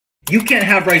You can't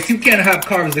have rice, you can't have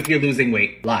carbs if you're losing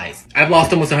weight. Lies. I've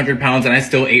lost almost 100 pounds and I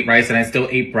still ate rice and I still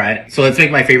ate bread. So let's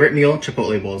make my favorite meal,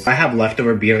 Chipotle bowls. I have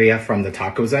leftover birria from the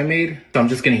tacos I made, so I'm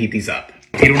just gonna heat these up.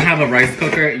 If you don't have a rice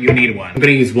cooker, you need one. I'm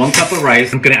gonna use 1 cup of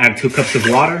rice. I'm gonna add 2 cups of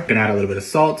water. I'm gonna add a little bit of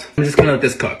salt. I'm just gonna let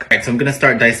this cook. All right, so I'm gonna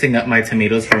start dicing up my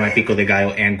tomatoes for my pico de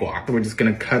gallo and guac. We're just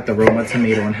gonna cut the Roma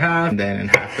tomato in half, then in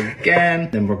half again.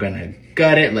 Then we're gonna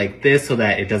gut it like this so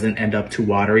that it doesn't end up too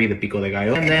watery, the pico de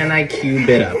gallo. And then I cube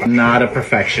it up. I'm not a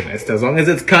perfectionist. As long as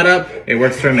it's cut up, it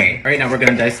works for me. All right, now we're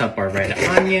gonna dice up our red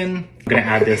onion. I'm gonna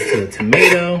add this to the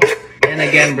tomato. And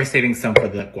again, we're saving some for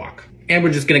the guac. And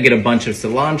we're just gonna get a bunch of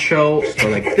cilantro. So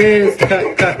like this,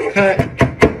 cut, cut, cut.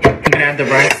 I'm gonna add the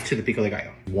rice to the pico de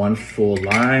gallo. 1 full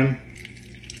lime,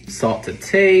 salt to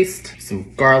taste,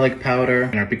 some garlic powder,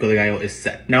 and our pico de gallo is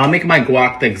set. Now I'll make my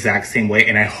guac the exact same way,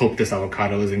 and I hope this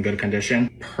avocado is in good condition.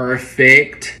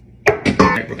 Perfect. All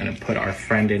right, we're gonna put our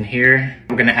friend in here.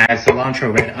 We're gonna add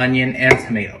cilantro, red onion, and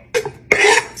tomato.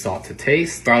 Salt to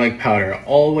taste, garlic powder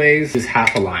always, just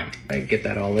half a lime. All right, get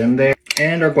that all in there.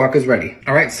 And our guac is ready.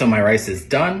 All right, so my rice is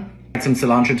done. Add some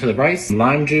cilantro to the rice, some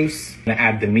lime juice. I'm gonna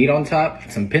add the meat on top,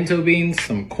 some pinto beans,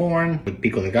 some corn with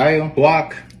pico de gallo,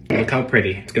 guac. Look how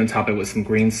pretty. It's gonna top it with some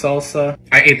green salsa.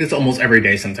 I ate this almost every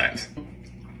day sometimes.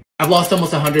 I've lost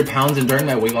almost 100 pounds, and during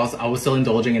that weight loss, I was still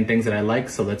indulging in things that I like,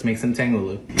 so let's make some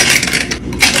tangulu.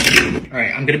 All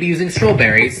right, I'm gonna be using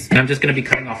strawberries, and I'm just gonna be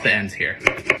cutting off the ends here.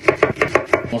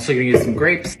 I'm also gonna use some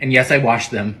grapes, and yes, I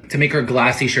washed them. To make our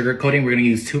glassy sugar coating, we're gonna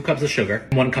use 2 cups of sugar,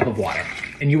 1 cup of water.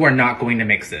 And you are not going to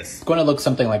mix this. It's gonna look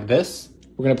something like this.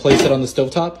 We're gonna place it on the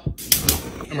stovetop,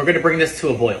 and we're gonna bring this to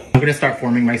a boil. I'm gonna start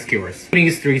forming my skewers. I'm gonna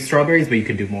use 3 strawberries, but you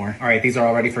can do more. All right, these are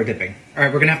all ready for dipping. All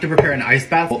right, we're gonna have to prepare an ice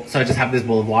bath. So I just have this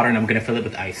bowl of water, and I'm gonna fill it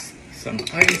with ice. Some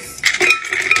ice.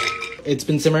 It's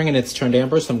been simmering and it's turned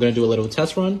amber, so I'm gonna do a little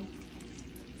test run.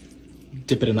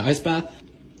 Dip it in the ice bath.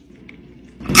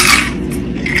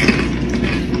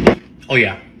 Oh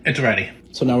yeah, it's ready.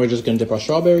 So now we're just gonna dip our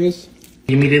strawberries.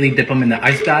 Immediately dip them in the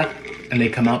ice bath and they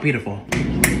come out beautiful.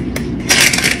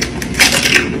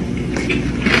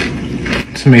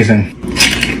 It's amazing.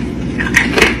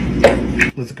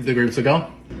 Let's give the grapes a go.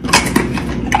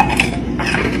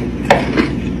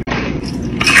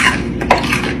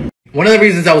 One of the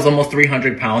reasons I was almost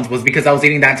 300 pounds was because I was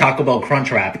eating that Taco Bell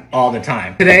Crunch Wrap all the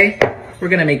time. Today, we're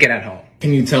gonna make it at home.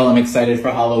 Can you tell I'm excited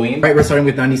for Halloween? All right, we're starting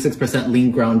with 96%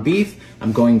 lean ground beef.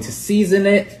 I'm going to season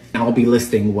it. I'll be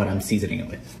listing what I'm seasoning it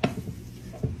with.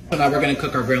 So now we're gonna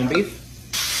cook our ground beef.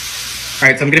 All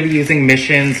right, so I'm gonna be using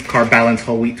Mission's Carb Balance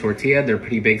Whole Wheat Tortilla. They're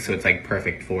pretty big, so it's like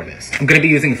perfect for this. I'm gonna be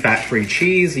using fat-free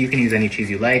cheese. You can use any cheese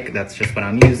you like. That's just what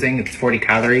I'm using. It's 40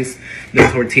 calories. The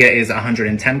tortilla is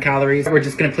 110 calories. We're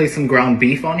just gonna place some ground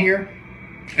beef on here.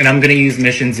 And I'm gonna use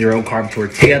Mission Zero Carb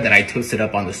Tortilla that I toasted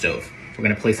up on the stove. We're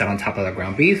gonna place that on top of the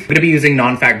ground beef. We're gonna be using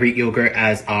non-fat Greek yogurt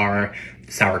as our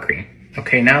sour cream.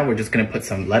 Okay, now we're just gonna put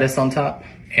some lettuce on top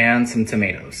and some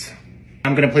tomatoes.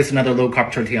 I'm gonna place another low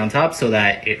carb tortilla on top so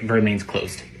that it remains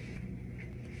closed.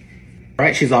 All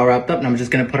right, she's all wrapped up and I'm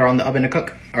just gonna put her on the oven to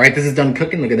cook. All right, this is done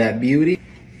cooking. Look at that beauty.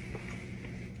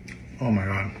 Oh my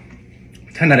God,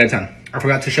 10 out of 10. I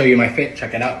forgot to show you my fit.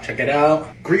 Check it out, check it out.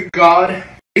 Greek God. I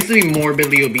used to be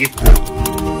morbidly obese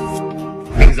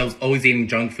because I was always eating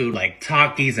junk food like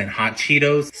Takis and hot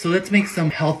Cheetos. So let's make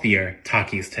some healthier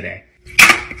Takis today.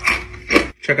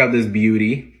 Check out this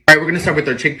beauty. All right, we're gonna start with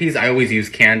our chickpeas. I always use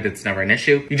canned, it's never an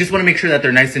issue. You just wanna make sure that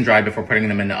they're nice and dry before putting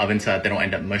them in the oven so that they don't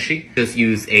end up mushy. Just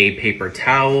use a paper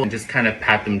towel and just kind of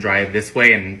pat them dry this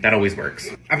way, and that always works.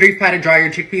 After you've patted dry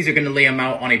your chickpeas, you're gonna lay them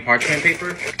out on a parchment paper,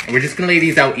 and we're just gonna lay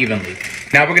these out evenly.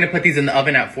 Now we're gonna put these in the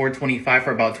oven at 425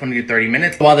 for about 20 to 30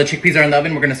 minutes. While the chickpeas are in the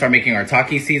oven, we're gonna start making our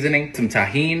Taki seasoning, some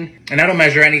tahini. And I don't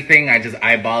measure anything, I just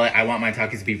eyeball it. I want my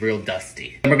Takis to be real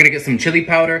dusty. And we're gonna get some chili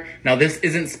powder. Now this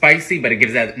isn't spicy, but it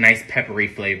gives that nice peppery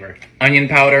flavor. Onion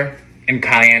powder and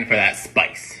cayenne for that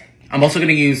spice. I'm also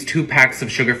gonna use 2 packs of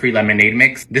sugar-free lemonade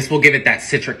mix. This will give it that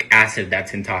citric acid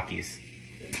that's in Takis.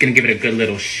 It's gonna give it a good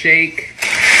little shake.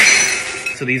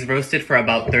 So these roasted for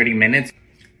about 30 minutes.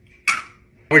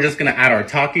 We're just gonna add our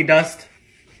Taki dust.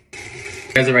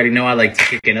 You guys already know I like to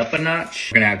kick it up a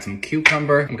notch. We're gonna add some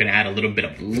cucumber. I'm gonna add a little bit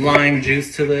of lime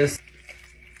juice to this.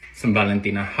 Some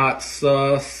Valentina hot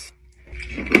sauce.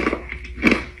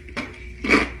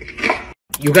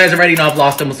 You guys already know I've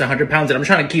lost almost 100 pounds and I'm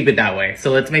trying to keep it that way. So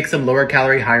let's make some lower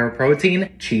calorie, higher protein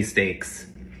cheesesteaks.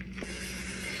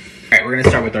 All right, we're gonna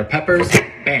start with our peppers.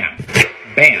 Bam,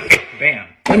 bam, bam.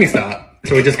 Let me stop.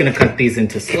 So we're just gonna cut these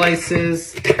into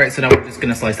slices. All right, so now we're just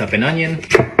gonna slice up an onion.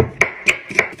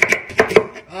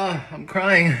 I'm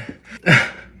crying.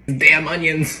 Damn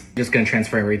onions. Just gonna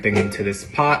transfer everything into this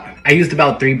pot. I used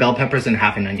about 3 bell peppers and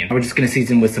half an onion. We're just gonna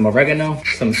season with some oregano,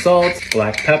 some salt,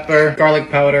 black pepper, garlic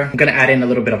powder. I'm gonna add in a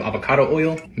little bit of avocado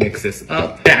oil. Mix this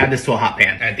up. I'm gonna add this to a hot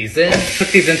pan. Add these in. Cook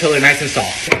these until they're nice and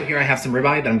soft. Here I have some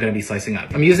ribeye that I'm gonna be slicing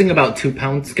up. I'm using about 2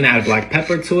 pounds. Gonna add black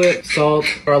pepper to it, salt,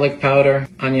 garlic powder,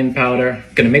 onion powder.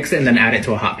 Gonna mix it and then add it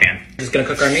to a hot pan. Just gonna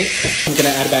cook our meat. I'm gonna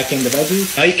add back in the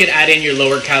veggies. Now you can add in your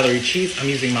lower calorie cheese. I'm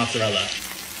using mozzarella.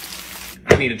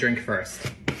 I need a drink first.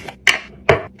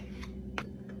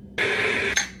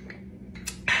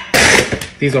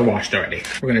 These are washed already.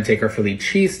 We're gonna take our Philly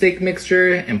cheesesteak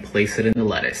mixture and place it in the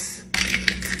lettuce.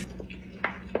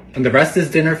 And the rest is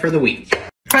dinner for the week.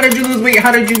 How did you lose weight?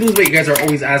 How did you lose weight? You guys are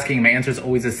always asking. My answer is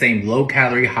always the same. Low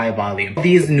calorie, high volume.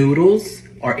 These noodles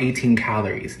are 18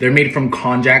 calories. They're made from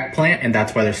konjac plant and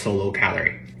that's why they're so low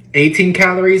calorie. 18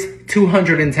 calories,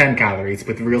 210 calories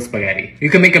with real spaghetti. You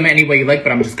can make them any way you like, but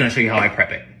I'm just gonna show you how I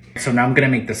prep it. So now I'm gonna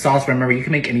make the sauce. Remember, you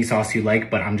can make any sauce you like,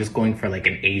 but I'm just going for like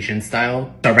an Asian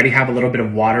style. So I already have a little bit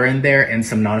of water in there and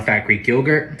some non-fat Greek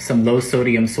yogurt, some low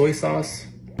sodium soy sauce,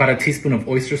 about a teaspoon of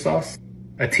oyster sauce,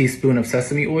 a teaspoon of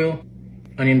sesame oil,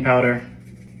 onion powder,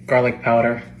 garlic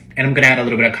powder, and I'm gonna add a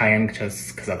little bit of cayenne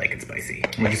just because I like it spicy.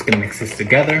 We're just gonna mix this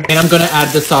together. And I'm gonna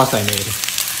add the sauce I made.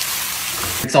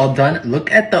 It's all done.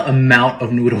 Look at the amount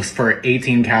of noodles for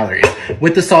 18 calories.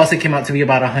 With the sauce, it came out to be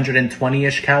about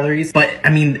 120-ish calories. But I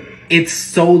mean, it's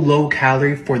so low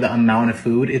calorie for the amount of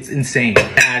food. It's insane.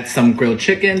 Add some grilled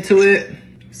chicken to it,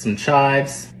 some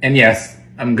chives. And yes,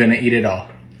 I'm gonna eat it all.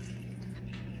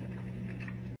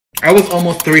 I was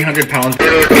almost 300 pounds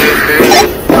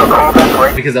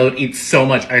because I would eat so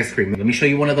much ice cream. Let me show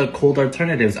you one of the cold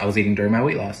alternatives I was eating during my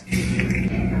weight loss.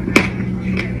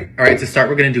 All right, to start,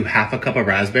 we're gonna do half a cup of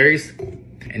raspberries.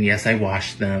 And yes, I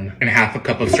washed them. And half a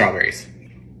cup of strawberries.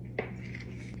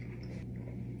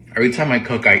 Every time I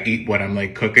cook, I eat what I'm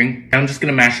like cooking. And I'm just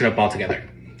gonna mash it up all together.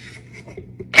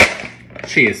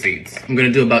 Chia seeds. I'm gonna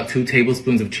do about 2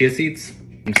 tablespoons of chia seeds.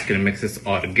 I'm just gonna mix this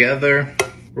all together.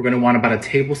 We're gonna want about a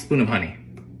tablespoon of honey.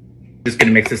 Just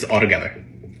gonna mix this all together.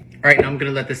 All right, now I'm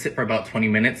gonna let this sit for about 20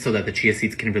 minutes so that the chia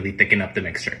seeds can really thicken up the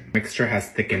mixture. Mixture has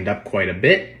thickened up quite a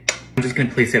bit. I'm just gonna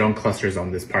place it on clusters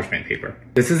on this parchment paper.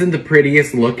 This isn't the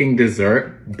prettiest looking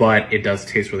dessert, but it does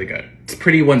taste really good. It's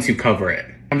pretty once you cover it.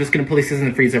 I'm just gonna place this in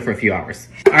the freezer for a few hours.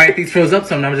 All right, these froze up,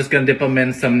 so now I'm just gonna dip them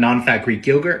in some non-fat Greek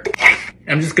yogurt.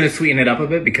 I'm just gonna sweeten it up a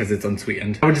bit because it's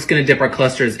unsweetened. We're just gonna dip our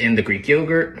clusters in the Greek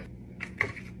yogurt.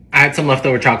 I had some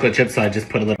leftover chocolate chips, so I just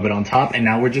put a little bit on top, and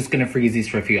now we're just gonna freeze these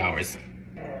for a few hours.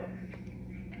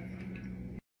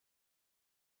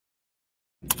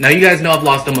 Now you guys know I've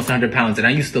lost almost 100 pounds and I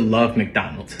used to love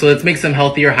McDonald's. So let's make some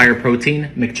healthier, higher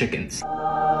protein McChickens.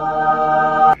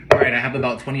 All right, I have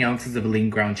about 20 ounces of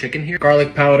lean ground chicken here.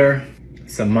 Garlic powder,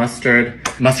 some mustard.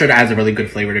 Mustard adds a really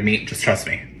good flavor to meat, just trust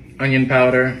me. Onion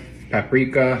powder,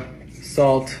 paprika,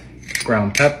 salt,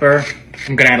 ground pepper.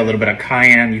 I'm gonna add a little bit of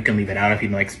cayenne. You can leave it out if you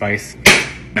like spice.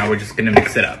 Now we're just gonna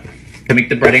mix it up. To make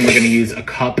the breading, we're gonna use a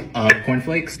cup of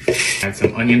cornflakes, add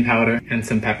some onion powder and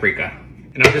some paprika.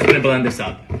 And I'm just gonna blend this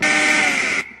up.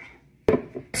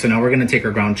 So now we're gonna take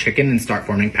our ground chicken and start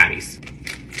forming patties.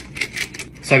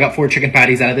 So I got 4 chicken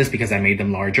patties out of this because I made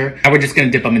them larger. Now we're just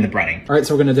gonna dip them in the breading. All right,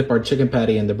 so we're gonna dip our chicken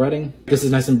patty in the breading. This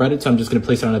is nice and breaded, so I'm just gonna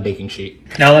place it on a baking sheet.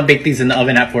 Now I'm gonna bake these in the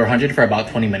oven at 400 for about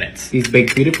 20 minutes. These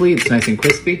bake beautifully, it's nice and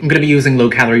crispy. I'm gonna be using low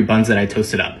calorie buns that I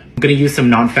toasted up. I'm gonna use some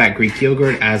non-fat Greek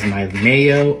yogurt as my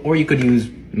mayo, or you could use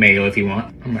mayo if you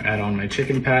want. I'm gonna add on my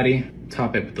chicken patty,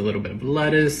 top it with a little bit of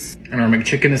lettuce, and our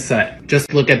McChicken is set.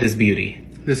 Just look at this beauty.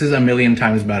 This is a million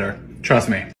times better, trust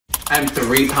me. I'm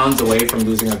 3 pounds away from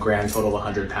losing a grand total of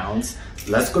 100 pounds.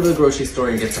 Let's go to the grocery store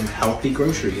and get some healthy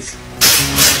groceries.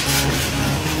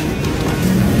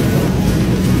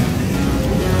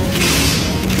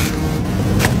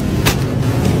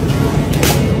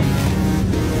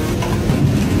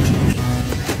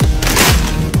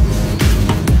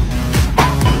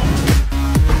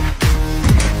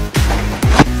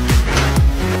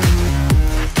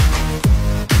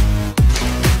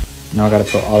 Now I gotta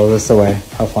throw all of this away.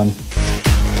 Have fun.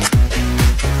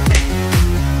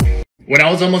 When I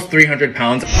was almost 300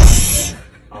 pounds,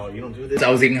 oh, you don't do this.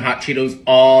 I was eating hot Cheetos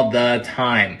all the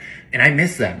time and I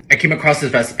miss them. I came across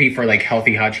this recipe for like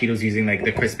healthy hot Cheetos using like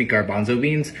the crispy garbanzo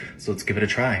beans. So let's give it a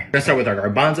try. Let's start with our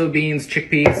garbanzo beans,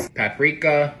 chickpeas,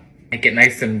 paprika, make it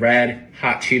nice and red,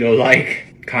 hot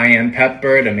Cheeto-like, cayenne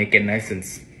pepper to make it nice and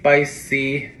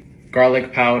spicy,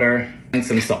 garlic powder, and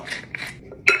some salt.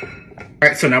 All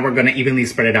right, so now we're gonna evenly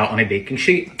spread it out on a baking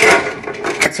sheet. All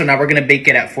right, so now we're gonna bake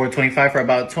it at 425 for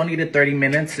about 20 to 30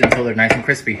 minutes until they're nice and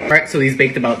crispy. All right, so these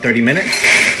baked about 30 minutes.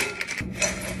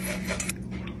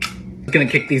 Gonna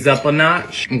kick these up a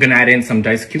notch. I'm gonna add in some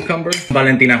diced cucumber,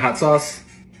 Valentina hot sauce.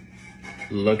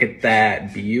 Look at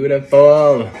that,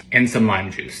 beautiful. And some lime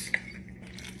juice.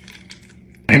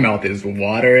 My mouth is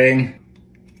watering.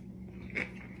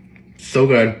 So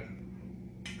good.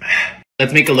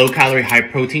 Let's make a low calorie, high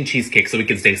protein cheesecake so we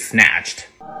can stay snatched.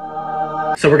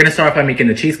 So we're gonna start off by making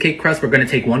the cheesecake crust. We're gonna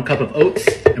take 1 cup of oats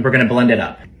and we're gonna blend it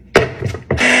up.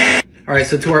 All right,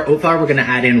 so to our oat flour, we're gonna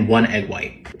add in 1 egg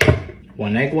white.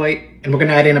 1 egg white, and we're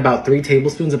gonna add in about 3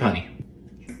 tablespoons of honey.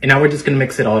 And now we're just gonna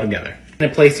mix it all together. I'm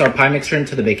gonna place our pie mixture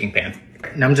into the baking pan.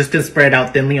 Now I'm just gonna spread it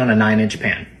out thinly on a 9-inch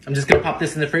pan. I'm just gonna pop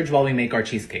this in the fridge while we make our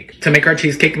cheesecake. To make our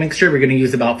cheesecake mixture, we're gonna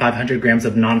use about 500 grams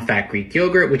of non-fat Greek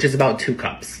yogurt, which is about 2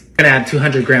 cups. We're gonna add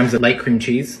 200 grams of light cream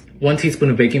cheese, 1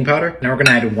 teaspoon of baking powder. Now we're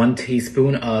gonna add 1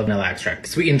 teaspoon of vanilla extract,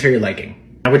 sweeten to your liking.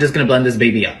 Now we're just gonna blend this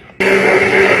baby up.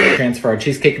 Transfer our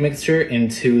cheesecake mixture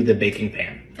into the baking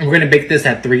pan. And we're gonna bake this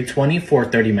at 320 for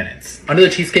 30 minutes. Under the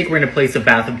cheesecake, we're gonna place a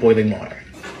bath of boiling water.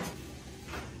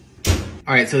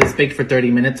 All right, so it's baked for 30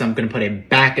 minutes. I'm gonna put it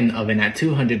back in the oven at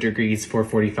 200 degrees for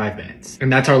 45 minutes.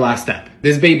 And that's our last step.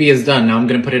 This baby is done. Now I'm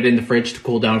gonna put it in the fridge to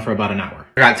cool down for about an hour.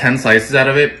 I got 10 slices out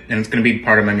of it, and it's gonna be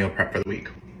part of my meal prep for the week.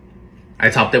 I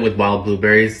topped it with wild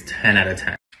blueberries, 10 out of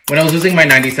 10. When I was losing my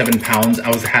 97 pounds, I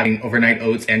was having overnight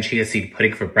oats and chia seed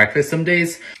pudding for breakfast some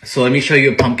days. So let me show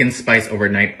you a pumpkin spice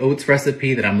overnight oats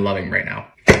recipe that I'm loving right now.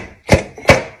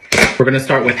 We're gonna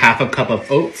start with half a cup of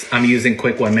oats. I'm using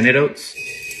quick 1-minute oats.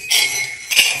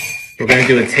 We're gonna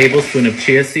do a tablespoon of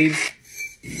chia seeds,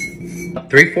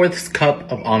 3/4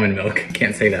 cup of almond milk,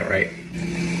 can't say that right.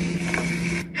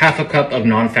 Half a cup of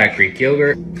non-fat Greek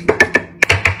yogurt,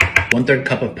 1/3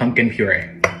 cup of pumpkin puree,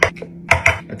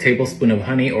 a tablespoon of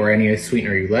honey or any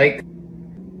sweetener you like,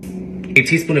 a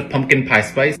teaspoon of pumpkin pie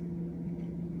spice,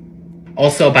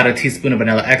 also about a teaspoon of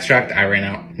vanilla extract. I ran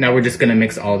out. Now we're just gonna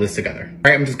mix all this together.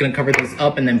 All right, I'm just gonna cover these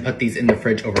up and then put these in the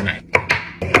fridge overnight.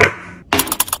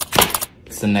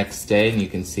 It's the next day and you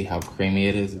can see how creamy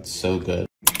it is. It's so good.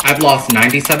 I've lost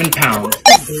 97 pounds.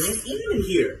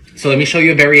 So let me show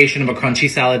you a variation of a crunchy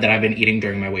salad that I've been eating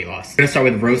during my weight loss. I'm gonna start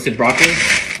with roasted broccoli,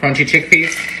 crunchy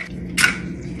chickpeas,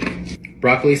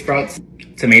 broccoli sprouts,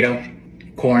 tomato,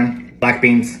 corn, black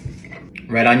beans,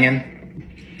 red onion,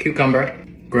 cucumber,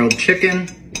 grilled chicken,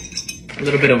 a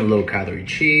little bit of low-calorie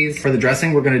cheese. For the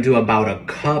dressing, we're gonna do about a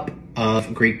cup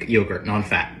of Greek yogurt,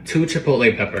 non-fat, 2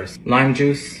 chipotle peppers, lime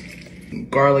juice,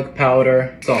 garlic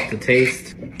powder, salt to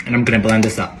taste, and I'm gonna blend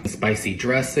this up. Spicy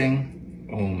dressing.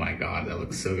 Oh my God, that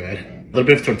looks so good. A little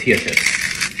bit of tortilla chips.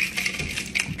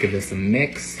 Give this a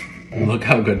mix. Look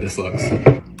how good this looks.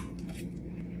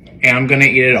 And I'm gonna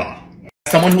eat it all.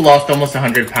 As someone who lost almost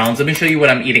 100 pounds, let me show you what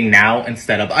I'm eating now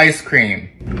instead of ice cream.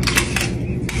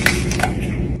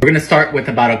 We're gonna start with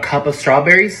about a cup of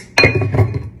strawberries.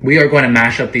 We are going to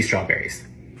mash up these strawberries.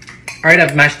 All right,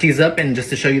 I've mashed these up, and just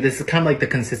to show you, this is kind of like the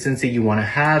consistency you wanna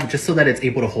have, just so that it's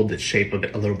able to hold its shape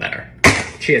a little better.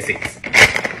 Chia seeds.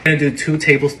 I'm gonna do 2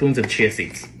 tablespoons of chia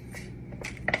seeds.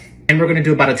 And we're gonna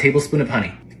do about a tablespoon of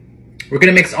honey. We're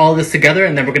gonna mix all of this together,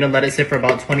 and then we're gonna let it sit for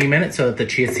about 20 minutes so that the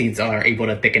chia seeds are able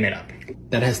to thicken it up.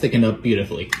 That has thickened up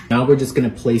beautifully. Now we're just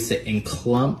gonna place it in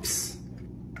clumps.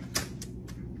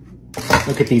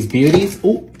 Look at these beauties.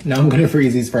 Oh, now I'm gonna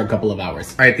freeze these for a couple of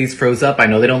hours. All right, these froze up. I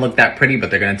know they don't look that pretty, but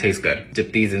they're gonna taste good.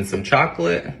 Dip these in some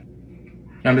chocolate.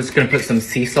 Now I'm just gonna put some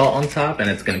sea salt on top, and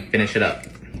it's gonna finish it up.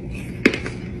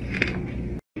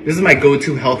 This is my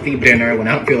go-to healthy dinner when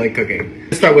I don't feel like cooking.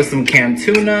 Let's start with some canned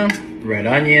tuna, red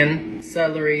onion,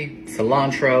 celery,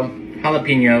 cilantro,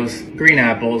 jalapenos, green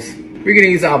apples. We're gonna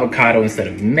use avocado instead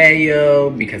of mayo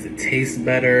because it tastes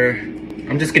better.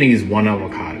 I'm just gonna use 1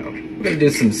 avocado. We're gonna do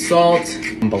some salt,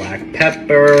 some black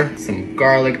pepper, some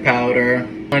garlic powder,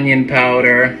 onion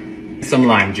powder, some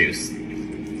lime juice.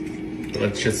 So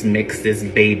let's just mix this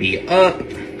baby up.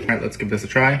 All right, let's give this a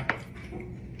try.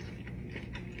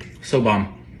 So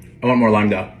bomb. I want more lime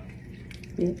though.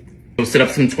 Toasted up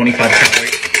some 25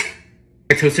 calorie.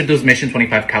 I toasted those Mission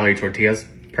 25 calorie tortillas.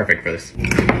 Perfect for this.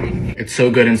 It's so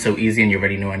good and so easy, and you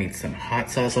already know I need some hot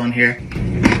sauce on here.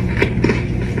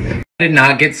 I did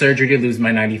not get surgery to lose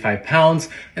my 95 pounds,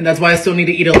 and that's why I still need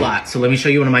to eat a lot. So let me show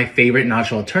you one of my favorite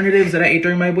natural alternatives that I ate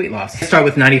during my weight loss. Let's start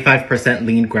with 95%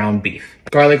 lean ground beef.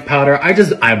 Garlic powder, I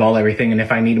just eyeball everything, and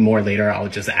if I need more later, I'll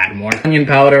just add more. Onion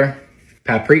powder,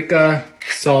 paprika,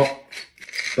 salt,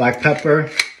 black pepper, a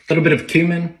little bit of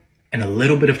cumin, and a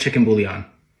little bit of chicken bouillon.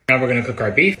 Now we're gonna cook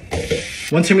our beef.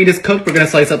 Once your meat is cooked, we're gonna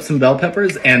slice up some bell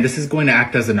peppers, and this is going to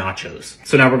act as a nachos.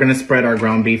 So now we're gonna spread our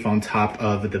ground beef on top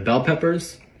of the bell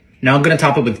peppers. Now I'm gonna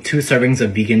top it with 2 servings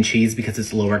of vegan cheese because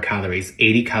it's lower calories,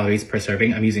 80 calories per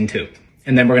serving. I'm using 2.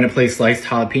 And then we're gonna place sliced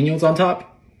jalapenos on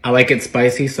top. I like it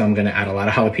spicy, so I'm gonna add a lot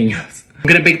of jalapenos. I'm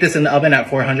gonna bake this in the oven at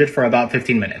 400 for about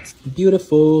 15 minutes.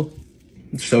 Beautiful.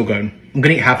 It's so good. I'm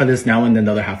gonna eat half of this now and then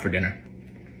the other half for dinner.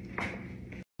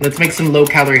 Let's make some low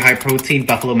calorie, high protein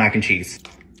buffalo mac and cheese.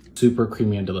 Super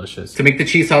creamy and delicious. To make the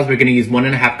cheese sauce, we're gonna use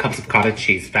 1.5 cups of cottage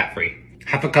cheese, fat-free.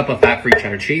 Half a cup of fat-free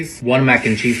cheddar cheese, 1 mac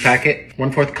and cheese packet,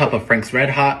 1/4 cup of Frank's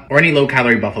Red Hot, or any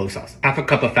low-calorie buffalo sauce, half a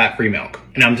cup of fat-free milk.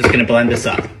 And I'm just gonna blend this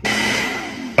up.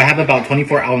 I have about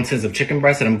 24 ounces of chicken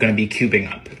breast that I'm gonna be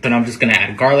cubing up. Then I'm just gonna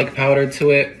add garlic powder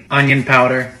to it, onion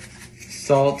powder,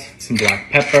 salt, some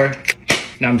black pepper.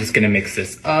 Now I'm just gonna mix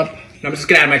this up. Now I'm just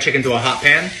gonna add my chicken to a hot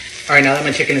pan. All right, now that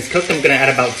my chicken is cooked, I'm gonna add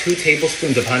about 2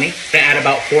 tablespoons of honey. Then add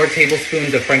about 4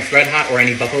 tablespoons of Frank's Red Hot or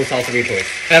any buffalo sauce of your choice.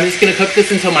 And I'm just gonna cook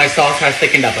this until my sauce has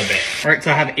thickened up a bit. All right,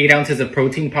 so I have 8 ounces of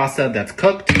protein pasta that's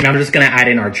cooked. Now I'm just gonna add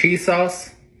in our cheese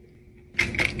sauce.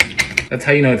 That's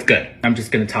how you know it's good. I'm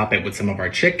just gonna top it with some of our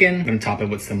chicken. I'm gonna top it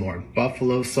with some more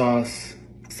buffalo sauce,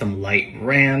 some light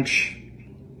ranch,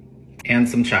 and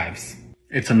some chives.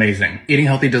 It's amazing. Eating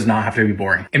healthy does not have to be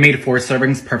boring. It made 4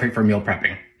 servings, perfect for meal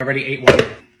prepping. I already ate one.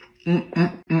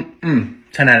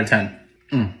 10 out of 10.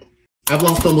 I've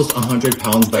lost almost 100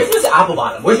 pounds by apple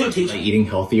bottom. Where's your teacher? Eating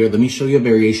healthier. Let me show you a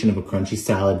variation of a crunchy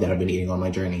salad that I've been eating on my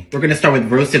journey. We're gonna start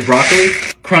with roasted broccoli,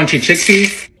 crunchy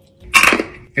chickpeas.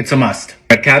 It's a must.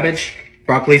 Red cabbage,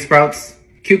 broccoli sprouts,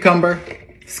 cucumber,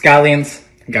 scallions.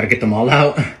 Gotta get them all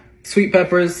out. Sweet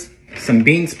peppers, some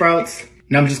bean sprouts.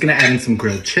 Now I'm just gonna add in some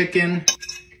grilled chicken.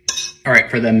 All right,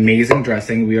 for the amazing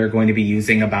dressing, we are going to be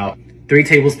using about 3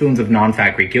 tablespoons of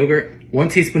non-fat Greek yogurt, 1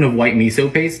 teaspoon of white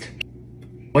miso paste,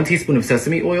 1 teaspoon of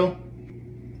sesame oil,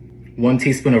 1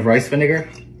 teaspoon of rice vinegar,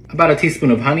 about a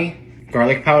teaspoon of honey,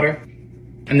 garlic powder,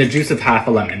 and the juice of half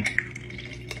a lemon.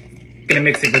 Gonna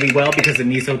mix it really well because the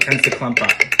miso tends to clump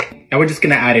up. Now we're just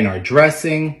gonna add in our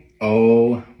dressing.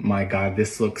 Oh my God,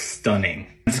 this looks stunning.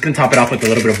 I'm just gonna top it off with a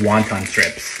little bit of wonton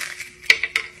strips.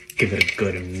 Give it a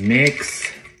good mix.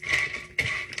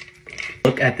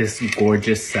 Look at this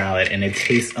gorgeous salad and it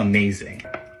tastes amazing.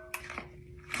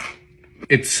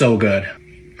 It's so good.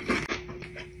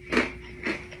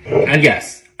 And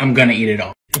yes, I'm gonna eat it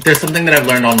all. If there's something that I've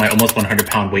learned on my almost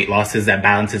 100-pound weight loss is that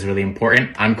balance is really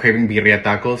important. I'm craving birria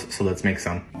tacos, so let's make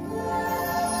some.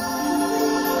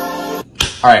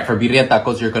 All right, for birria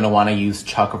tacos, you're gonna wanna use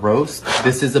chuck roast.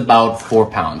 This is about 4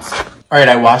 pounds. All right,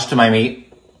 I washed my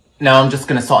meat. Now I'm just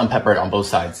gonna salt and pepper it on both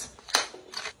sides.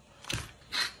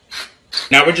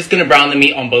 Now we're just gonna brown the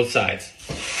meat on both sides.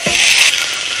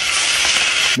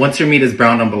 Once your meat is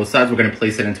browned on both sides, we're gonna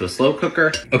place it into a slow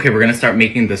cooker. Okay, we're gonna start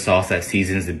making the sauce that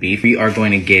seasons the beef. We are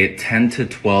going to get 10 to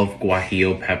 12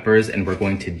 guajillo peppers and we're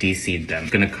going to de-seed them.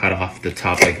 Gonna cut off the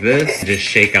top like this, just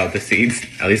shake out the seeds.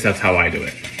 At least that's how I do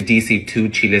it. De-seed 2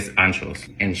 chiles anchos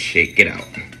and shake it out.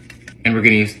 And we're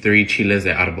gonna use 3 chiles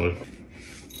de árbol.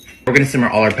 We're gonna simmer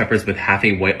all our peppers with half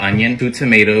a white onion, 2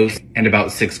 tomatoes, and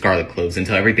about 6 garlic cloves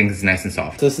until everything is nice and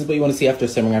soft. So this is what you wanna see after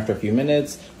simmering after a few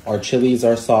minutes. Our chilies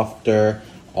are softer,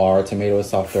 our tomato is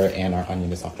softer, and our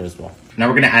onion is softer as well. Now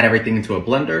we're gonna add everything into a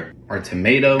blender, our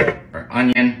tomato, our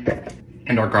onion,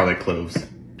 and our garlic cloves.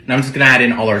 Now I'm just gonna add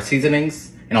in all our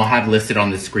seasonings, and I'll have listed on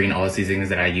the screen all the seasonings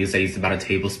that I used. I used about a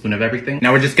tablespoon of everything.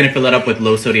 Now we're just gonna fill it up with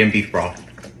low sodium beef broth.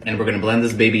 And we're gonna blend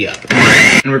this baby up.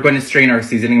 And we're going to strain our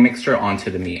seasoning mixture onto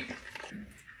the meat.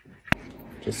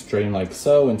 Just strain like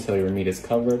so until your meat is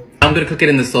covered. I'm gonna cook it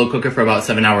in the slow cooker for about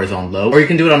 7 hours on low, or you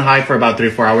can do it on high for about 3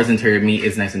 or 4 hours until your meat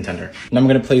is nice and tender. Now I'm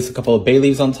gonna place a couple of bay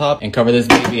leaves on top and cover this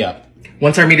baby up.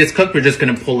 Once our meat is cooked, we're just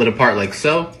gonna pull it apart like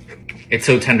so. It's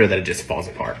so tender that it just falls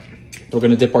apart. We're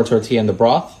gonna dip our tortilla in the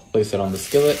broth, place it on the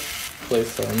skillet,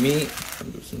 place our meat,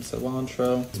 do some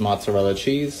cilantro, mozzarella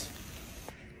cheese.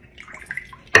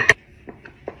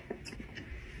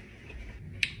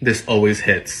 This always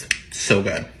hits so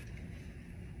good.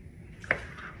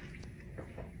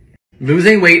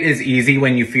 Losing weight is easy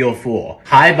when you feel full.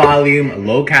 High volume,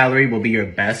 low calorie will be your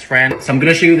best friend. So I'm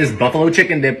gonna show you this buffalo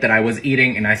chicken dip that I was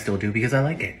eating and I still do because I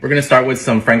like it. We're gonna start with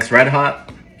some Frank's Red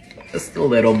Hot, just a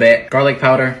little bit. Garlic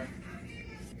powder,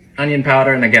 onion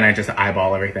powder, and again, I just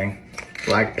eyeball everything.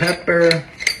 Black pepper,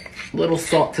 a little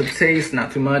salt to taste,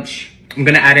 not too much. I'm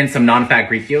gonna add in some non-fat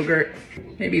Greek yogurt,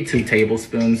 maybe 2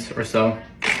 tablespoons or so.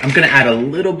 I'm gonna add a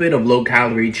little bit of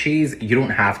low-calorie cheese. You don't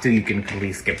have to, you can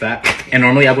completely skip that. And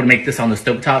normally I would make this on the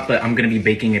stovetop, but I'm gonna be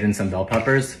baking it in some bell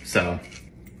peppers, so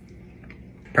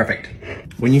perfect.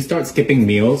 When you start skipping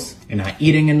meals and not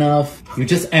eating enough, you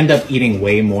just end up eating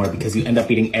way more because you end up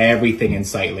eating everything in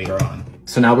sight later on.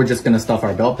 So now we're just gonna stuff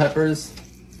our bell peppers.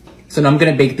 So now I'm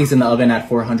gonna bake these in the oven at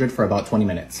 400 for about 20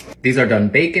 minutes. These are done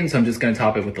baking, so I'm just gonna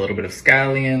top it with a little bit of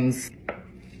scallions.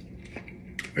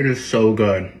 It is so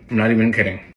good. I'm not even kidding.